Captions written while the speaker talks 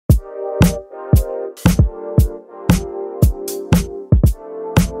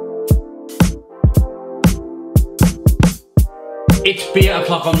It's beer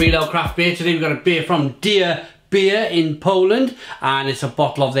o'clock on Real Ale Craft Beer. Today we've got a beer from Dear Beer in Poland, and it's a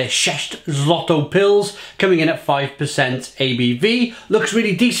bottle of their Czyste Złoto pills coming in at 5% ABV. Looks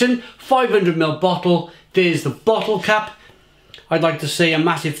really decent, 500ml bottle. There's the bottle cap. I'd like to say a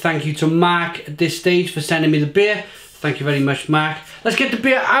massive thank you to Mark at this stage for sending me the beer. Thank you very much, Mark. Let's get the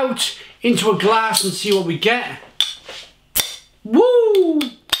beer out into a glass and see what we get. Woo!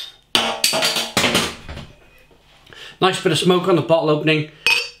 Nice bit of smoke on the bottle opening.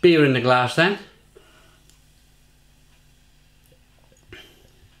 Beer in the glass then.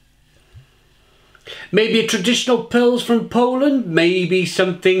 Maybe a traditional pills from Poland. Maybe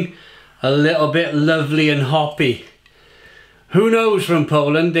something a little bit lovely and hoppy. Who knows from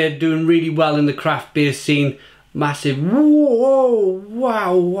Poland? They're doing really well in the craft beer scene. Massive. Whoa!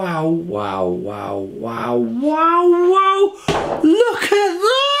 Wow! Wow! Wow! Wow! Wow! Wow! Wow! Look at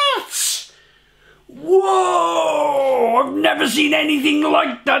that! Whoa! I've never seen anything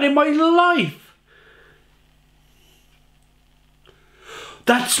like that in my life.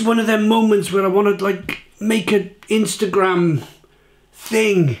 That's one of them moments where I want to like make an Instagram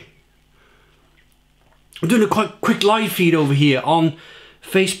thing. I'm doing a quite quick live feed over here on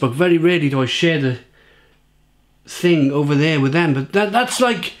Facebook. Very rarely do I share the thing over there with them, but that's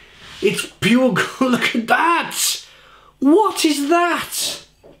like, it's pure. Look at that. What is that?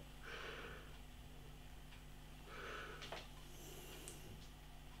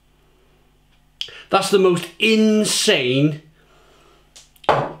 That's the most insane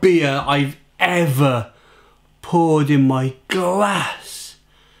beer I've ever poured in my glass.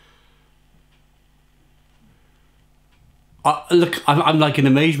 Look, I'm like in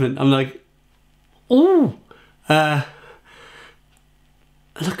amazement. I'm like, ooh, look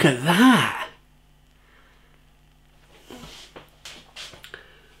at that.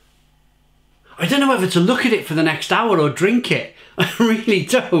 I don't know whether to look at it for the next hour or drink it. I really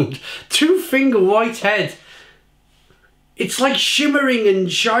don't. 2-finger Whitehead. It's like shimmering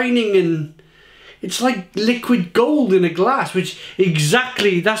and shining, and it's like liquid gold in a glass, which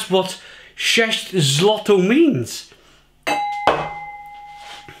exactly, that's what Czyste Złoto means.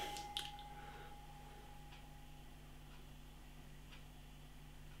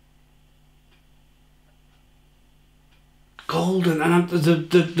 Golden, and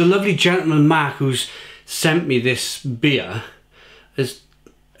the lovely gentleman Mark who's sent me this beer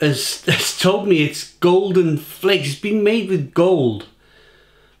has told me it's golden flakes. It's been made with gold.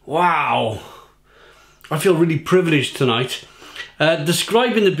 Wow. I feel really privileged tonight.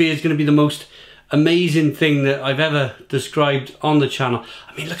 Describing the beer is going to be the most amazing thing that I've ever described on the channel.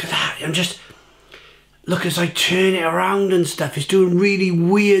 I mean, look at that. Look as I turn it around and stuff. It's doing really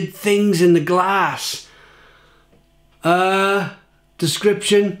weird things in the glass.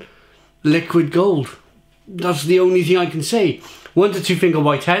 Description, liquid gold. That's the only thing I can say. 1 to 2-finger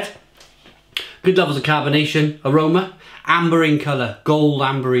Whitehead. Good levels of carbonation. Aroma, amber in colour, gold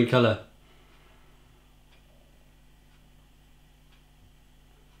amber in colour.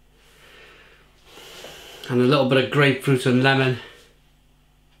 And a little bit of grapefruit and lemon.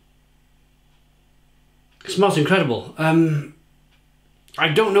 It smells incredible. I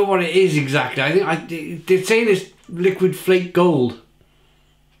don't know what it is exactly. I think they're saying it's liquid flake gold.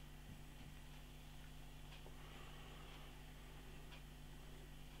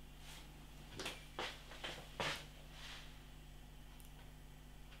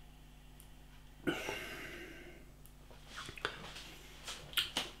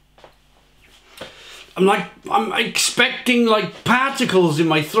 I'm expecting like particles in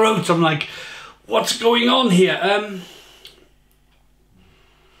my throat. I'm like, what's going on here?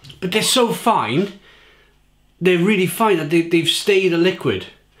 But they're so fine. They're really fine that they've stayed a liquid.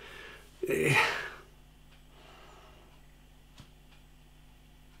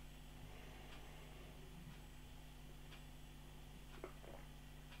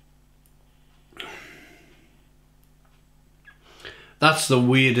 That's the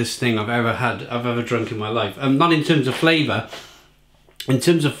weirdest thing I've ever drunk in my life. Not in terms of flavour. In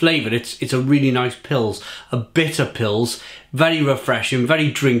terms of flavour, it's a really nice pills. A bitter pills. Very refreshing, very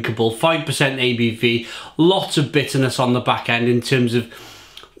drinkable. 5% ABV. Lots of bitterness on the back end in terms of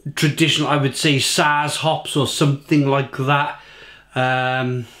traditional, I would say, Saaz hops or something like that.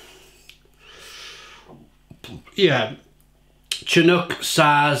 Yeah. Chinook,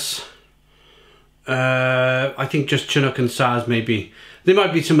 Saaz. I think just Chinook and Saaz maybe. There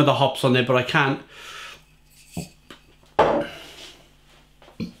might be some of the hops on there, but I can't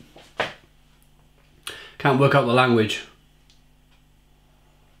work out the language.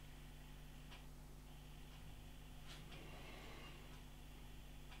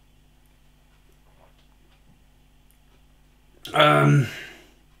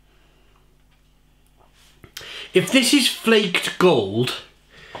 If this is flaked gold,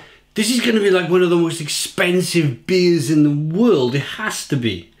 this is going to be like one of the most expensive beers in the world. It has to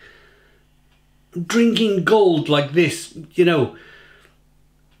be. Drinking gold like this, you know,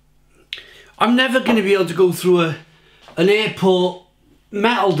 I'm never going to be able to go through an airport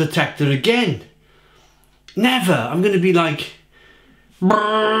metal detector again. Never. I'm going to be like,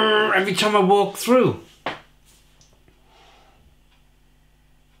 brrr, every time I walk through.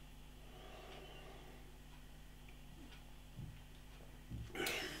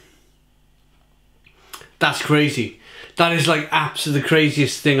 That's crazy. That is like absolutely the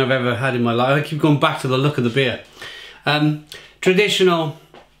craziest thing I've ever had in my life. I keep going back to the look of the beer. Traditional,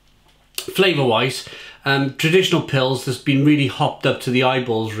 flavour-wise, traditional pills that's been really hopped up to the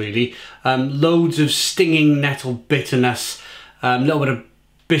eyeballs, really. Loads of stinging nettle bitterness, a little bit of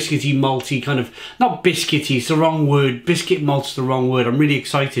biscuity, malty, kind of, not biscuity, it's the wrong word, biscuit malt's the wrong word. I'm really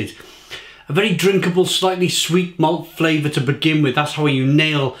excited. A very drinkable, slightly sweet malt flavour to begin with. That's how you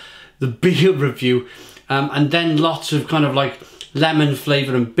nail the beer review. And then lots of kind of like lemon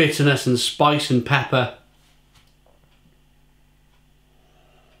flavour and bitterness and spice and pepper.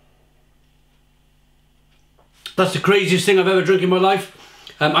 That's the craziest thing I've ever drunk in my life.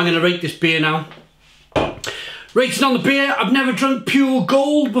 I'm going to rate this beer now. Rating on the beer, I've never drunk pure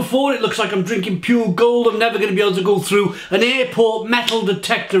gold before. It looks like I'm drinking pure gold. I'm never going to be able to go through an airport metal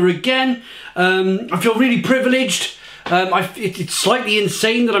detector again. I feel really privileged. It's slightly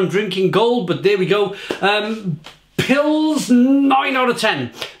insane that I'm drinking gold, but there we go. Pills, 9 out of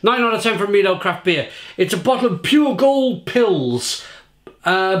 10. 9 out of 10 from Milo Craft Beer. It's a bottle of pure gold pills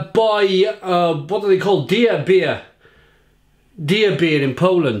by, what are they called? Deer Beer. Deer Beer in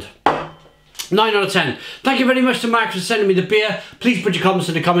Poland. 9 out of 10. Thank you very much to Mark for sending me the beer. Please put your comments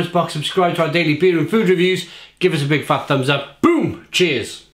in the comments box. Subscribe to our daily beer and food reviews. Give us a big fat thumbs up. Boom! Cheers.